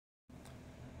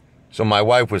So my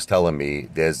wife was telling me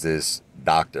there's this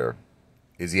doctor.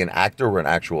 Is he an actor or an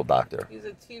actual doctor? He's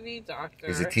a TV doctor.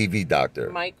 He's a TV doctor.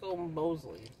 Michael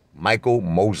Mosley. Michael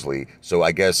Mosley. So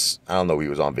I guess, I don't know, he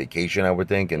was on vacation, I would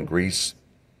think, in Greece.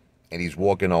 And he's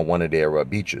walking on one of their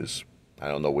beaches. I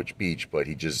don't know which beach, but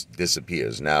he just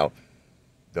disappears. Now,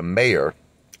 the mayor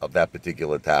of that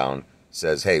particular town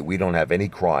says, hey, we don't have any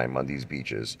crime on these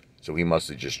beaches, so he must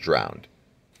have just drowned.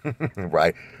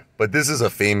 Right? But this is a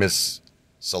famous,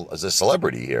 as a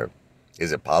celebrity here.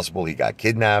 Is it possible he got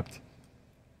kidnapped?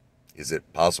 Is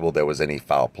it possible there was any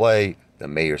foul play? The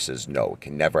mayor says no, it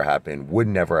can never happen, would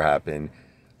never happen.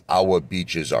 Our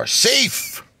beaches are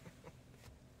safe.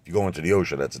 If you go into the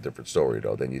ocean, that's a different story,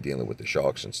 though. Then you're dealing with the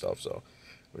sharks and stuff. So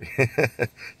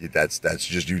that's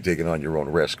just you taking on your own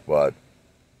risk. But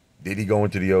did he go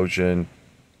into the ocean?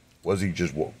 Was he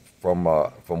just from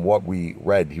what we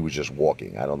read? He was just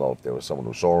walking. I don't know if there was someone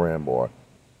who saw him but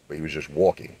he was just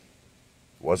walking.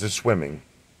 He wasn't swimming,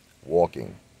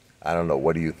 walking. I don't know.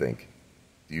 What do you think?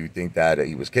 Do you think that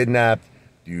he was kidnapped?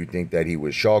 Do you think that he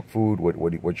was shark food?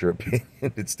 What's your opinion?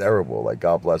 It's terrible. Like,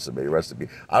 God bless him. May he rest in peace.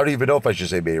 I don't even know if I should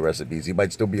say may he rest in peace. He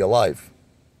might still be alive.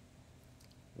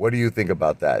 What do you think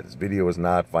about that? This video is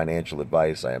not financial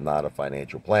advice. I am not a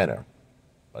financial planner.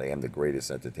 But I am the greatest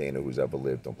entertainer who's ever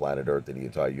lived on planet Earth in the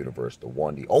entire universe. The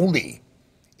one, the only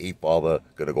Apefather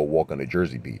gonna go walk on the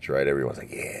Jersey beach, right? Everyone's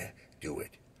like, yeah, do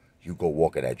it. You go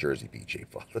walk on that Jersey beach,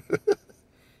 Apefather.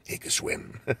 Take a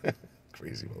swim.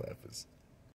 Crazy laughers.